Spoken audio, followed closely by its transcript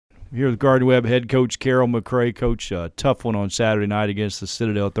here with Gardner-Webb head coach Carroll McCray. Coach, tough one on Saturday night against the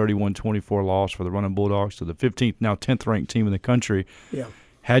Citadel, 31-24 loss for the Runnin Bulldogs to the 15th, now 10th ranked team in the country. Yeah.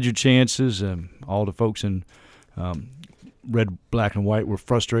 Had your chances, and all the folks in red, black, and white were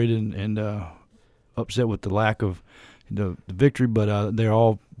frustrated and upset with the lack of the victory, but they're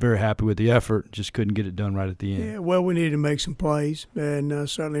all very happy with the effort. Just couldn't get it done right at the end. Yeah, well, we needed to make some plays, and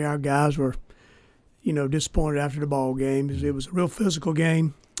certainly our guys were, disappointed after the ball game. It was a real physical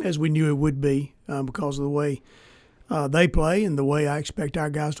game, as we knew it would be, because of the way they play and the way I expect our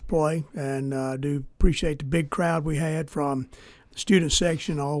guys to play. And I do appreciate the big crowd we had from the student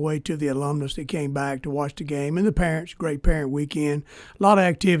section all the way to the alumnus that came back to watch the game, and the parents. Great parent weekend, a lot of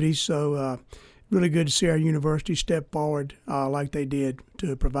activities. So really good to see our university step forward like they did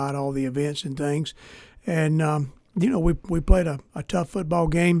to provide all the events and things. And we played a tough football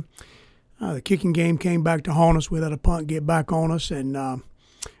game. The kicking game came back to haunt us. We let a punt get back on us, and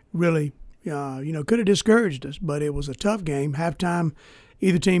really, could have discouraged us. But it was a tough game. Halftime,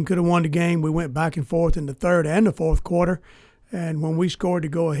 either team could have won the game. We went back and forth in the third and the fourth quarter. And when we scored to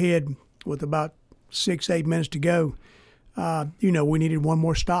go ahead with about 6-8 minutes to go, we needed one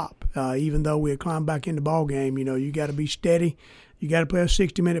more stop. Even though we had climbed back in the ball game, you got to be steady. You got to play a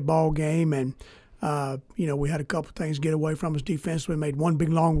 60-minute ball game, and we had a couple of things get away from us defensively. We made one big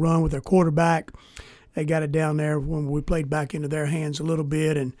long run with their quarterback. They got it down there when we played back into their hands a little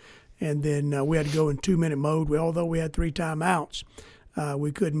bit, and then we had to go in 2-minute mode. Although we had 3 timeouts,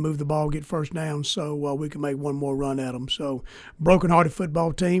 we couldn't move the ball, get first down, so we could make one more run at them. So broken-hearted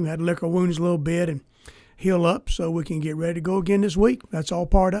football team, had to lick our wounds a little bit and heal up so we can get ready to go again this week. That's all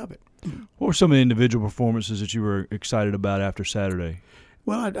part of it. What were some of the individual performances that you were excited about after Saturday?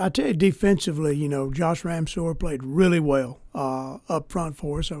 Well, I tell you, defensively, Josh Ramsor played really well up front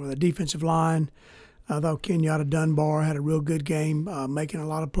for us over the defensive line. I thought Kenyatta Dunbar had a real good game, making a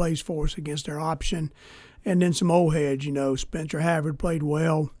lot of plays for us against their option. And then some old heads, Spencer Havard played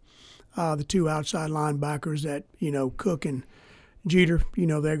well. The 2 outside linebackers that, Cook and Jeter,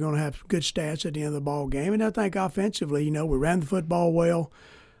 they're going to have good stats at the end of the ball game. And I think offensively, we ran the football well.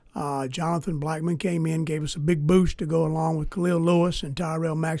 Jonathan Blackman came in, gave us a big boost to go along with Khalil Lewis and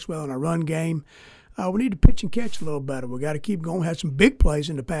Tyrell Maxwell in our run game. We need to pitch and catch a little better. We got to keep going. Had some big plays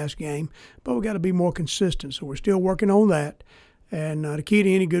in the past game, but we got to be more consistent. So we're still working on that. And the key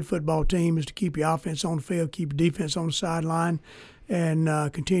to any good football team is to keep your offense on the field, keep your defense on the sideline, and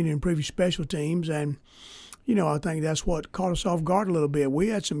continue to improve your special teams. And I think that's what caught us off guard a little bit. We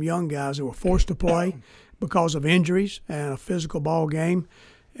had some young guys that were forced to play because of injuries and a physical ball game.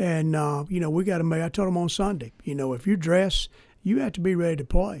 And, we got to make – I told them on Sunday, if you dress, you have to be ready to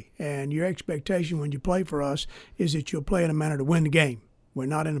play. And your expectation when you play for us is that you'll play in a manner to win the game. We're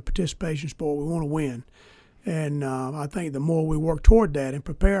not in a participation sport. We want to win. And I think the more we work toward that and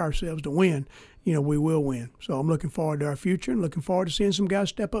prepare ourselves to win, we will win. So I'm looking forward to our future and looking forward to seeing some guys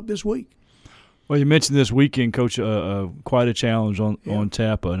step up this week. Well, you mentioned this weekend, Coach, quite a challenge on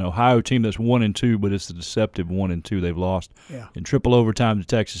tap. An Ohio team that's 1-2, but it's a deceptive 1-2. They've lost in triple overtime to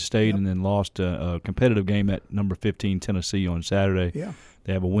Texas State, and then lost a competitive game at number 15 Tennessee on Saturday. Yeah.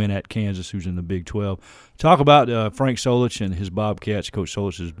 They have a win at Kansas, who's in the Big 12. Talk about Frank Solich and his Bobcats. Coach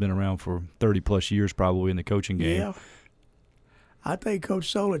Solich has been around for 30-plus years probably in the coaching game. Yeah. I think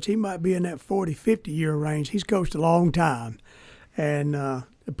Coach Solich, he might be in that 40, 50-year range. He's coached a long time. And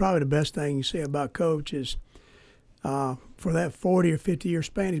probably the best thing you say about Coach is for that 40 or 50-year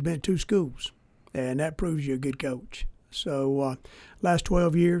span, he's been at 2 schools. And that proves you're a good coach. So last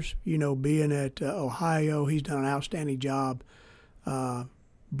 12 years, being at Ohio, he's done an outstanding job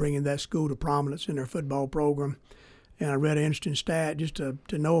bringing that school to prominence in their football program. And I read an interesting stat just to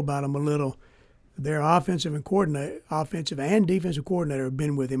know about him a little. Their offensive and defensive coordinator have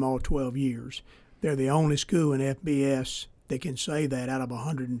been with him all 12 years. They're the only school in FBS that can say that out of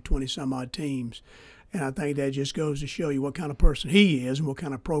 120-some-odd teams. And I think that just goes to show you what kind of person he is and what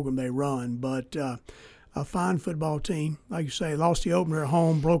kind of program they run. But a fine football team. Like you say, lost the opener at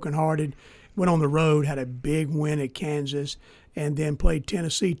home, brokenhearted, went on the road, had a big win at Kansas, and then played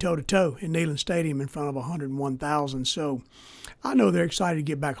Tennessee toe-to-toe in Neyland Stadium in front of 101,000. So I know they're excited to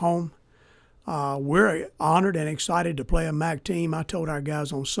get back home. We're honored and excited to play a MAC team. I told our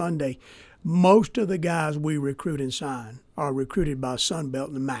guys on Sunday, most of the guys we recruit and sign are recruited by Sunbelt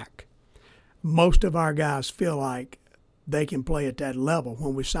and the MAC. Most of our guys feel like they can play at that level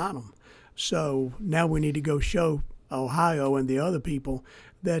when we sign them. So now we need to go show Ohio and the other people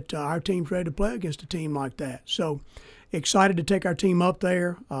that our team's ready to play against a team like that. So excited to take our team up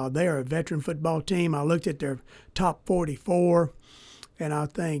there. They are a veteran football team. I looked at their top 44, and I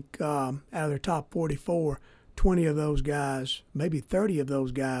think out of their top 44, 20 of those guys, maybe 30 of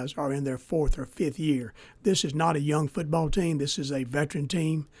those guys are in their 4th or 5th year. This is not a young football team. This is a veteran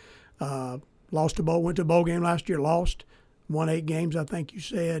team. Went to a bowl game last year, won 8 games, I think you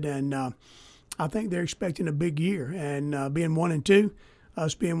said, and I think they're expecting a big year. And being 1-2,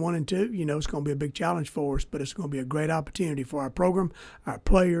 us being 1-2, it's going to be a big challenge for us, but it's going to be a great opportunity for our program, our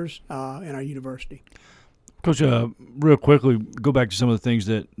players, and our university. Coach, real quickly, go back to some of the things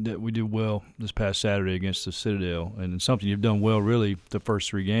that we did well this past Saturday against the Citadel, and something you've done well really the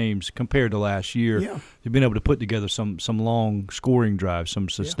first 3 games compared to last year. Yeah. You've been able to put together some long scoring drives, some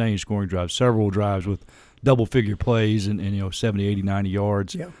sustained scoring drives, several drives with double-figure plays and 70, 80, 90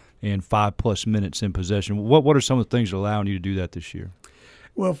 yards and 5+ minutes in possession. What are some of the things that are allowing you to do that this year?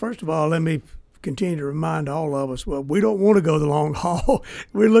 Well, first of all, let me continue to remind all of us, we don't want to go the long haul.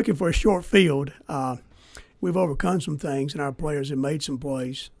 We're looking for a short field. We've overcome some things, and our players have made some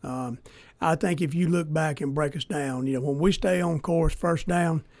plays. I think if you look back and break us down, when we stay on course first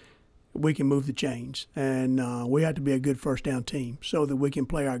down, we can move the chains. And we have to be a good first down team so that we can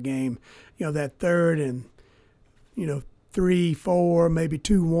play our game. That 3rd and, 3, 4, maybe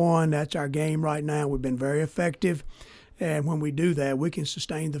 2, 1, that's our game right now. We've been very effective. And when we do that, we can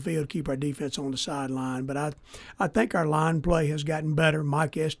sustain the field, keep our defense on the sideline. But I think our line play has gotten better.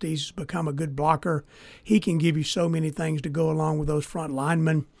 Mike Estes has become a good blocker. He can give you so many things to go along with those front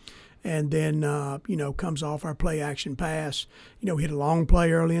linemen. And then, comes off our play-action pass. Hit a long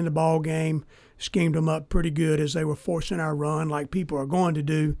play early in the ball game, schemed them up pretty good as they were forcing our run like people are going to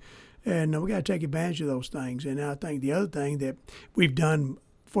do. And we got to take advantage of those things. And I think the other thing that we've done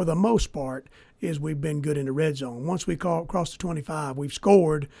for the most part is we've been good in the red zone. Once we cross the 25, we've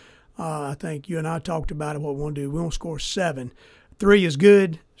scored. I think you and I talked about it, what we want to do. We want to score 7. 3 is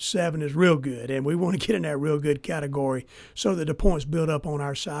good, 7 is real good, and we want to get in that real good category so that the points build up on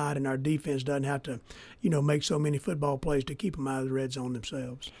our side and our defense doesn't have to, make so many football plays to keep them out of the red zone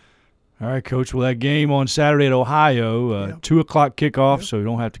themselves. All right, Coach. Well, that game on Saturday at Ohio, 2 o'clock kickoff, so you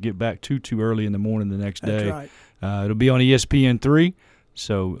don't have to get back too early in the morning the next day. That's right. It'll be on ESPN3,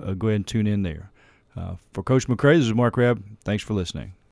 so go ahead and tune in there. For Coach McCray, this is Mark Rabb. Thanks for listening.